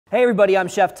Hey everybody, I'm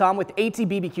Chef Tom with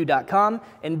atbbq.com,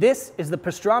 and this is the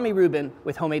Pastrami Reuben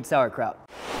with homemade sauerkraut.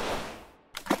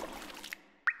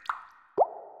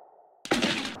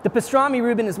 The Pastrami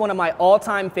Reuben is one of my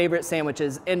all-time favorite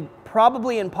sandwiches, and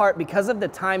probably in part because of the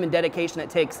time and dedication it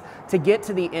takes to get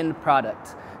to the end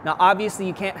product. Now obviously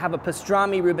you can't have a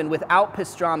Pastrami Reuben without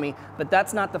pastrami, but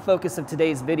that's not the focus of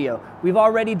today's video. We've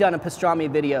already done a pastrami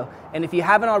video, and if you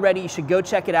haven't already, you should go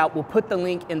check it out. We'll put the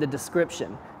link in the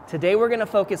description. Today we're gonna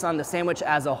focus on the sandwich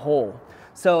as a whole.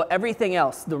 So everything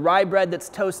else, the rye bread that's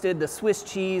toasted, the Swiss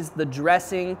cheese, the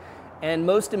dressing, and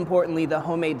most importantly, the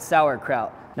homemade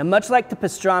sauerkraut. Now much like the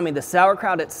pastrami, the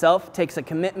sauerkraut itself takes a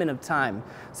commitment of time.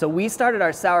 So we started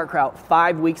our sauerkraut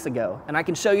 5 weeks ago, and I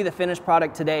can show you the finished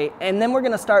product today, and then we're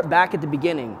gonna start back at the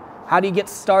beginning. How do you get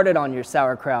started on your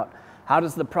sauerkraut? How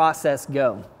does the process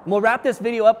go? And we'll wrap this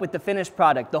video up with the finished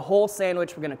product, the whole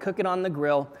sandwich. We're gonna cook it on the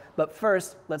grill, but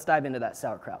first, let's dive into that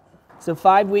sauerkraut. So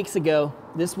 5 weeks ago,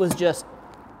 this was just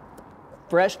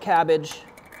fresh cabbage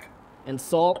and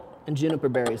salt and juniper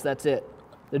berries, that's it.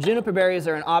 The juniper berries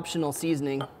are an optional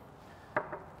seasoning,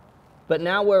 but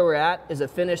now where we're at is a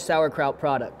finished sauerkraut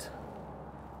product.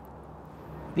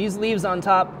 These leaves on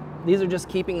top, these are just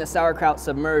keeping the sauerkraut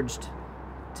submerged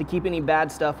to keep any bad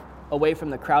stuff away from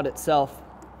the kraut itself.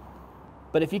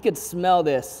 But if you could smell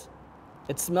this,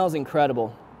 it smells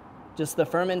incredible. Just the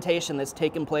fermentation that's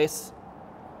taken place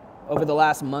over the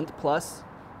last month plus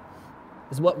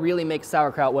is what really makes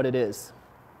sauerkraut what it is.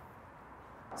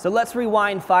 So let's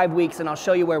rewind 5 weeks and I'll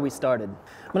show you where we started.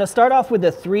 I'm gonna start off with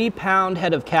a 3-pound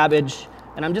head of cabbage,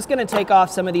 and I'm just gonna take off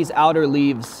some of these outer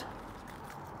leaves.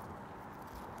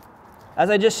 As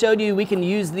I just showed you, we can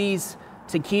use these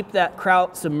to keep that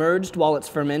kraut submerged while it's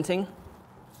fermenting.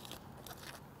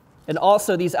 And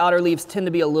also these outer leaves tend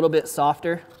to be a little bit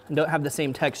softer and don't have the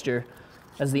same texture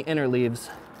as the inner leaves.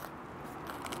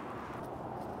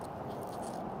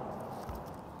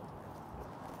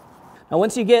 Now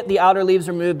once you get the outer leaves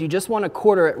removed, you just want to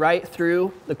quarter it right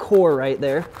through the core right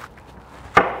there.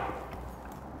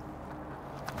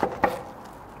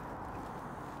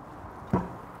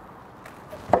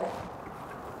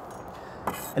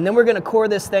 And then we're going to core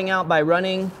this thing out by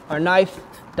running our knife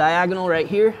diagonal right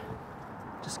here.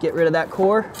 Just get rid of that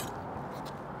core.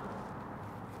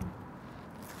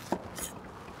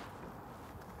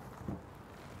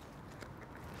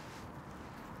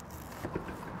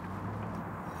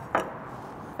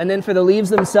 And then for the leaves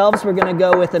themselves, we're going to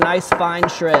go with a nice fine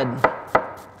shred.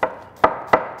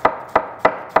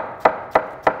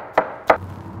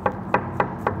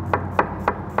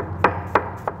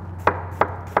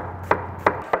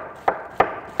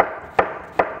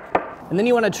 And then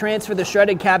you want to transfer the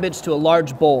shredded cabbage to a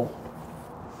large bowl.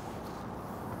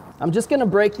 I'm just going to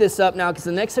break this up now because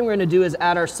the next thing we're going to do is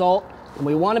add our salt, and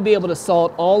we want to be able to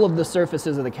salt all of the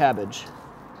surfaces of the cabbage.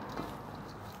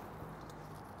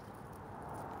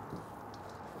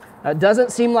 Now, it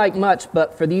doesn't seem like much,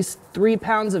 but for these 3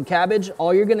 pounds of cabbage,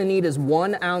 all you're going to need is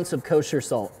 1 ounce of kosher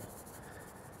salt.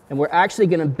 And we're actually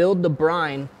going to build the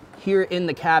brine here in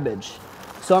the cabbage.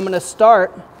 So I'm going to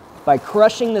start by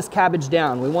crushing this cabbage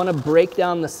down. We want to break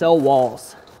down the cell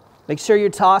walls. Make sure you're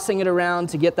tossing it around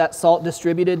to get that salt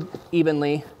distributed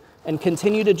evenly, and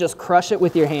continue to just crush it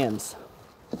with your hands.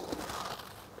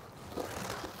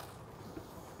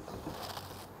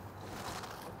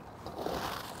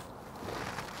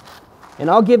 And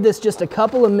I'll give this just a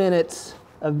couple of minutes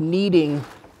of kneading,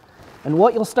 and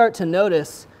what you'll start to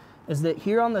notice is that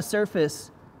here on the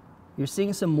surface, you're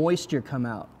seeing some moisture come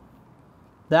out.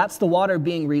 That's the water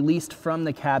being released from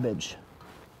the cabbage.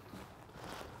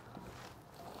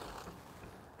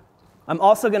 I'm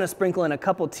also going to sprinkle in a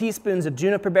couple teaspoons of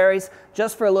juniper berries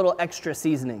just for a little extra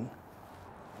seasoning.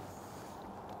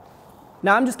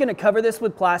 Now I'm just going to cover this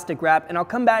with plastic wrap, and I'll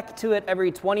come back to it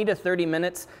every 20 to 30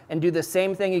 minutes and do the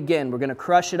same thing again. We're going to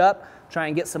crush it up, try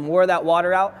and get some more of that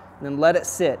water out, and then let it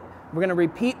sit. We're going to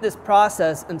repeat this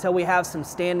process until we have some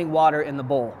standing water in the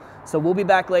bowl. So we'll be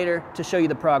back later to show you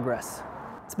the progress.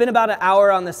 It's been about an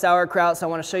hour on the sauerkraut, so I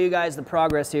want to show you guys the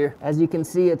progress here. As you can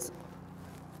see,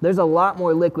 there's a lot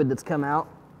more liquid that's come out.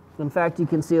 In fact, you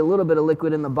can see a little bit of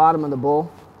liquid in the bottom of the bowl.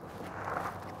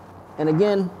 And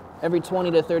again, every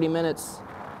 20 to 30 minutes,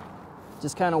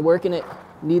 just kind of working it,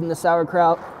 kneading the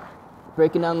sauerkraut,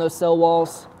 breaking down those cell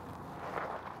walls,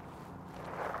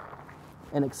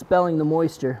 and expelling the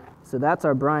moisture. So that's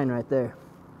our brine right there.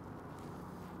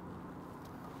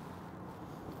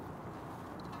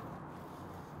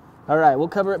 All right, we'll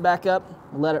cover it back up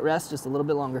and let it rest just a little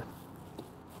bit longer.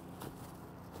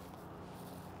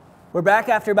 We're back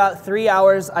after about 3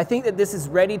 hours. I think that this is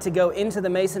ready to go into the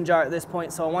mason jar at this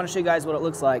point, so I want to show you guys what it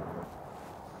looks like.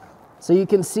 So you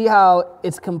can see how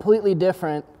it's completely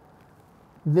different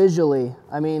visually.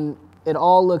 I mean, it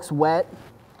all looks wet.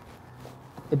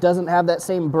 It doesn't have that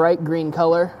same bright green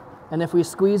color. And if we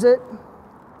squeeze it,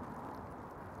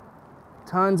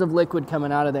 tons of liquid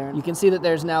coming out of there. You can see that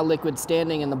there's now liquid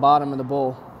standing in the bottom of the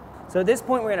bowl. So at this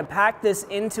point, we're gonna pack this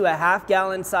into a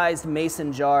half-gallon sized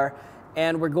mason jar,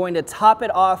 and we're going to top it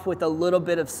off with a little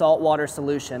bit of saltwater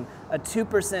solution, a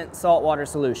 2% saltwater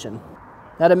solution.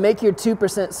 Now to make your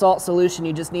 2% salt solution,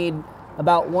 you just need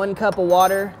about 1 cup of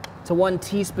water to 1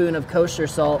 teaspoon of kosher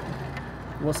salt.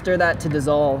 We'll stir that to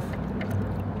dissolve.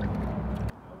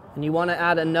 And you wanna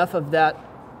add enough of that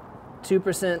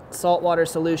 2% saltwater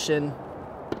solution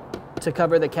to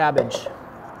cover the cabbage.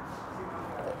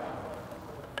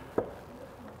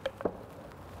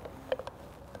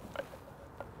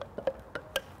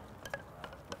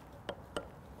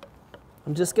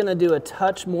 I'm just gonna do a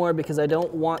touch more because I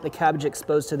don't want the cabbage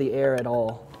exposed to the air at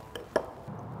all.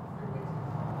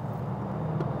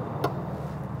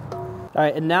 All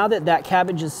right, and now that that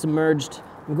cabbage is submerged,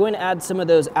 I'm going to add some of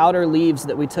those outer leaves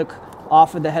that we took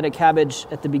off of the head of cabbage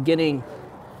at the beginning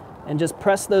and just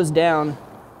press those down.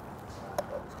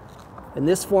 And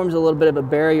this forms a little bit of a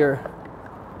barrier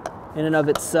in and of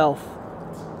itself.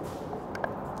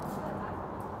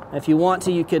 If you want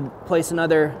to, you could place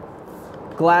another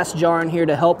glass jar in here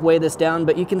to help weigh this down,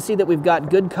 but you can see that we've got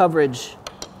good coverage.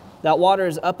 That water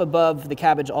is up above the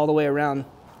cabbage all the way around.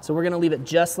 So we're gonna leave it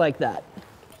just like that.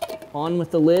 On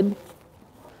with the lid.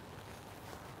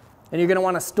 And you're gonna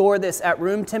wanna store this at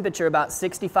room temperature, about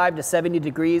 65 to 70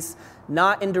 degrees,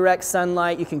 not in direct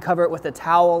sunlight. You can cover it with a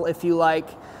towel if you like.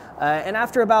 And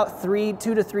after about 2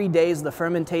 to 3 days, the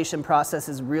fermentation process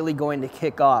is really going to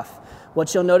kick off.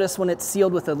 What you'll notice when it's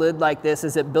sealed with a lid like this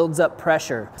is it builds up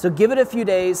pressure. So give it a few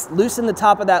days, loosen the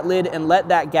top of that lid and let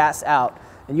that gas out.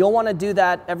 And you'll want to do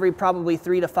that every probably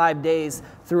 3 to 5 days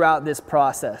throughout this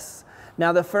process.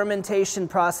 Now the fermentation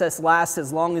process lasts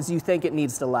as long as you think it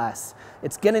needs to last.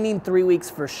 It's going to need 3 weeks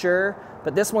for sure,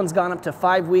 but this one's gone up to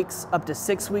 5 weeks, up to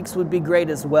 6 weeks would be great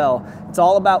as well. It's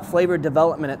all about flavor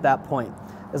development at that point.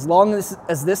 As long as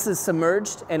this is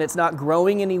submerged and it's not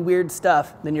growing any weird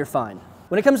stuff, then you're fine.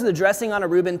 When it comes to the dressing on a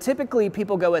Reuben, typically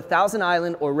people go with Thousand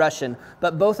Island or Russian,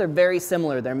 but both are very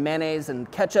similar. They're mayonnaise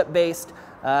and ketchup based.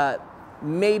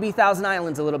 Maybe Thousand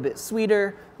Island's a little bit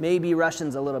sweeter, maybe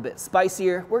Russian's a little bit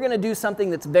spicier. We're gonna do something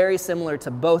that's very similar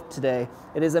to both today.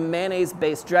 It is a mayonnaise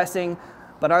based dressing,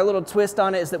 but our little twist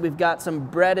on it is that we've got some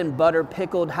bread and butter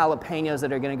pickled jalapenos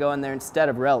that are gonna go in there instead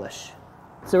of relish.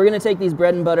 So we're gonna take these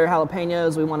bread and butter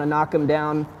jalapenos, we wanna knock them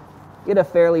down, get a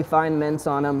fairly fine mince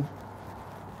on them.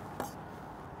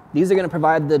 These are gonna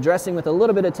provide the dressing with a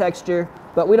little bit of texture,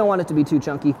 but we don't want it to be too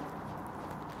chunky.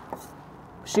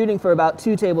 Shooting for about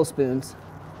 2 tablespoons.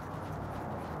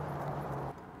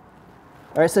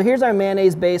 All right, so here's our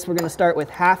mayonnaise base. We're gonna start with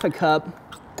half a cup.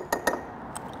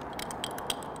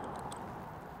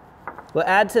 We'll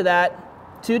add to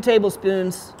that 2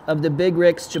 tablespoons of the Big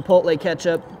Rick's Chipotle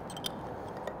ketchup,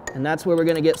 and that's where we're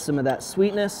gonna get some of that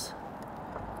sweetness.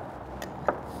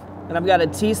 And I've got a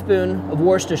teaspoon of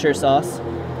Worcestershire sauce.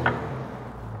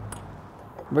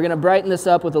 We're gonna brighten this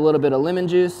up with a little bit of lemon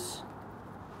juice.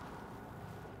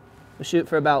 We'll shoot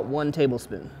for about 1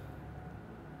 tablespoon.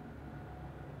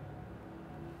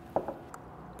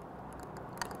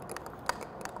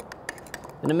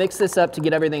 Gonna mix this up to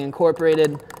get everything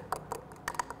incorporated.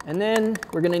 And then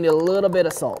we're gonna need a little bit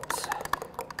of salt.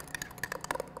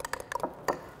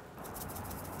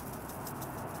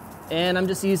 And I'm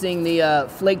just using the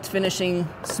flaked finishing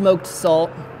smoked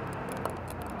salt.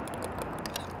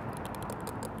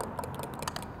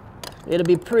 It'll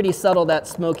be pretty subtle, that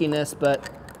smokiness, but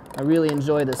I really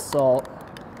enjoy this salt.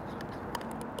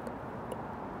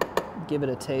 Give it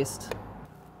a taste.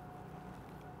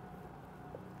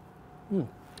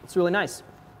 It's really nice.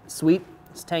 It's sweet,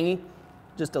 it's tangy,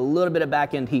 just a little bit of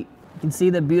back end heat. You can see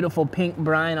the beautiful pink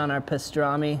brine on our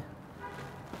pastrami.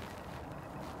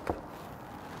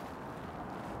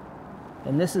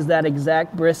 And this is that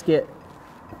exact brisket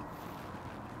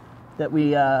that we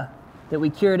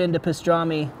cured into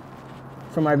pastrami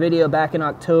from our video back in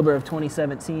October of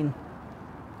 2017.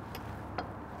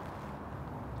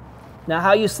 Now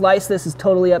how you slice this is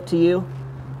totally up to you.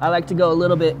 I like to go a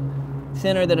little bit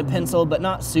thinner than a pencil, but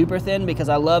not super thin because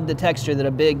I love the texture that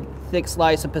a big, thick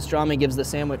slice of pastrami gives the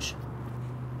sandwich.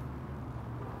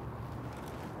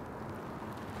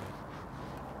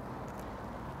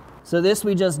 So this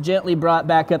we just gently brought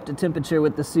back up to temperature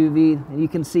with the sous vide, and you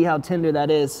can see how tender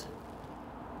that is.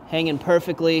 Hanging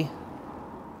perfectly.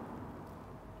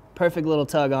 Perfect little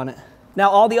tug on it. Now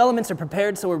all the elements are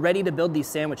prepared, so we're ready to build these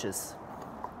sandwiches.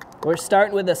 We're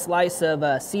starting with a slice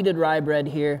of seeded rye bread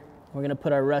here. We're gonna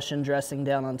put our Russian dressing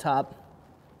down on top.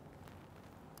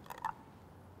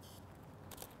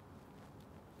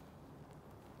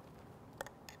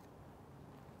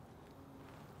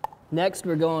 Next,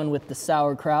 we're going with the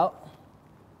sauerkraut.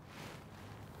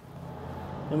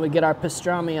 And we get our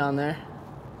pastrami on there.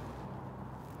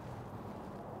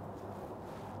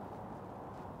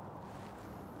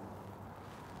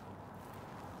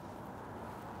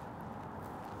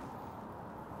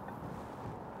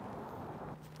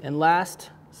 And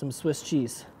last, some Swiss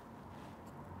cheese.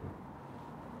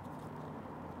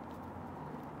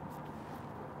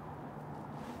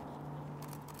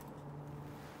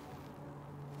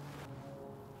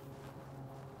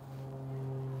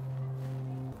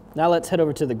 Now let's head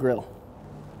over to the grill.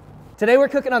 Today we're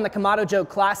cooking on the Kamado Joe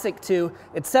Classic 2.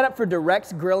 It's set up for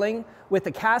direct grilling with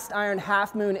the cast iron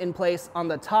half moon in place on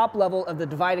the top level of the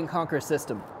divide and conquer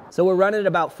system. So we're running at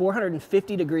about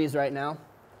 450 degrees right now.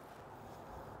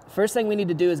 First thing we need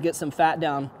to do is get some fat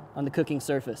down on the cooking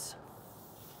surface.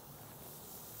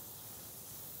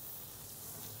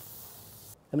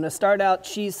 I'm going to start out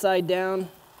cheese side down.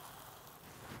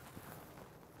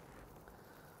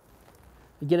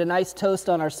 We get a nice toast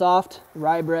on our soft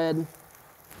rye bread, and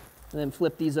then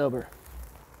flip these over.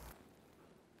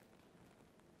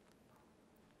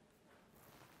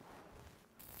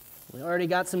 We already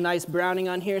got some nice browning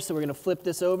on here, so we're going to flip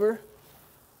this over.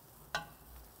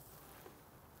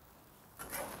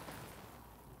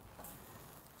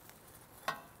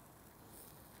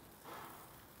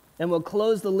 And we'll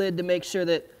close the lid to make sure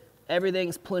that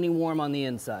everything's plenty warm on the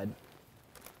inside.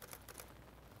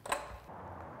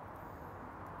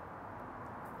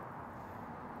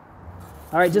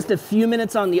 All right, just a few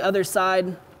minutes on the other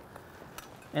side.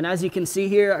 And as you can see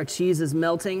here, our cheese is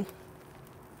melting.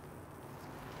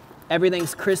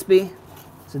 Everything's crispy,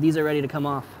 so these are ready to come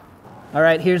off. All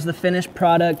right, here's the finished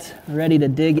product, ready to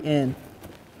dig in.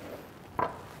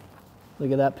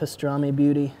 Look at that pastrami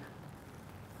beauty.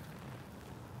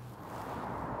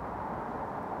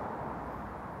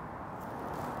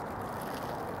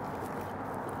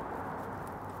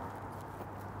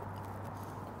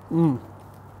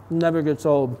 Never gets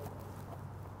old.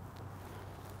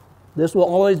 This will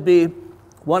always be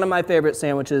one of my favorite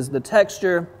sandwiches. The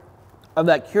texture of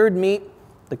that cured meat,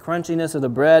 the crunchiness of the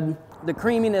bread, the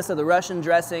creaminess of the Russian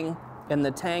dressing, and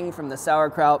the tang from the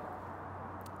sauerkraut.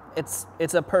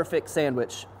 It's a perfect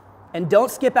sandwich. And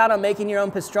don't skip out on making your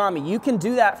own pastrami. You can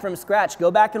do that from scratch.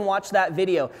 Go back and watch that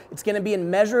video. It's gonna be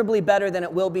immeasurably better than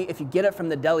it will be if you get it from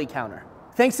the deli counter.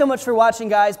 Thanks so much for watching,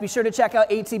 guys. Be sure to check out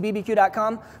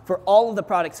atbbq.com for all of the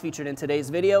products featured in today's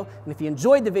video. And if you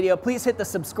enjoyed the video, please hit the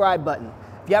subscribe button.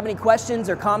 If you have any questions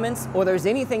or comments, or there's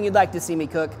anything you'd like to see me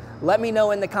cook, let me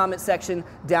know in the comment section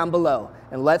down below.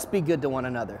 And let's be good to one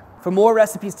another. For more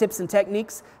recipes, tips, and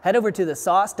techniques, head over to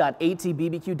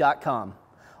thesauce.atbbq.com.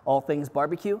 All things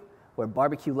barbecue, where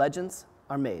barbecue legends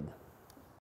are made.